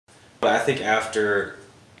But I think after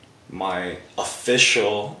my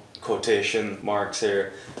official quotation marks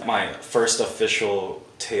here, my first official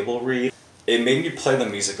table read, it made me play the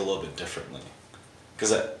music a little bit differently.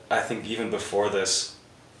 Because I think even before this,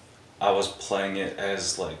 I was playing it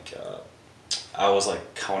as like, I was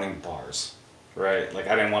like counting bars, right? Like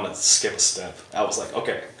I didn't want to skip a step. I was like,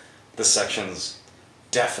 okay, this section's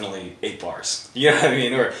definitely 8 bars. You know what I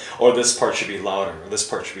mean? Or this part should be louder, or this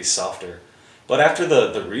part should be softer. But after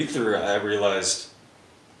the read-through, I realized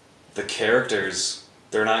the characters,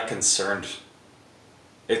 they're not concerned.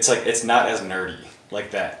 It's like, it's not as nerdy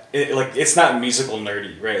like that. It's not musical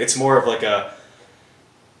nerdy, right? It's more of like a,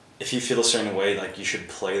 if you feel a certain way, like you should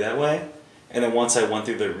play that way. And then once I went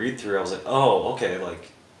through the read-through, I was like, oh, okay,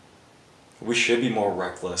 like we should be more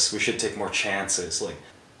reckless. We should take more chances. Like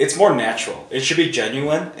it's more natural. It should be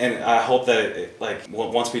genuine. And I hope that it, like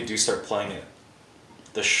once we do start playing it,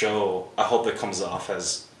 the show, I hope it comes off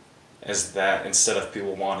as that, instead of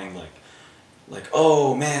people wanting like,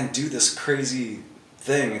 oh man, do this crazy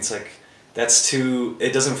thing. It's like, that's too,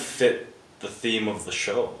 it doesn't fit the theme of the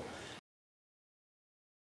show.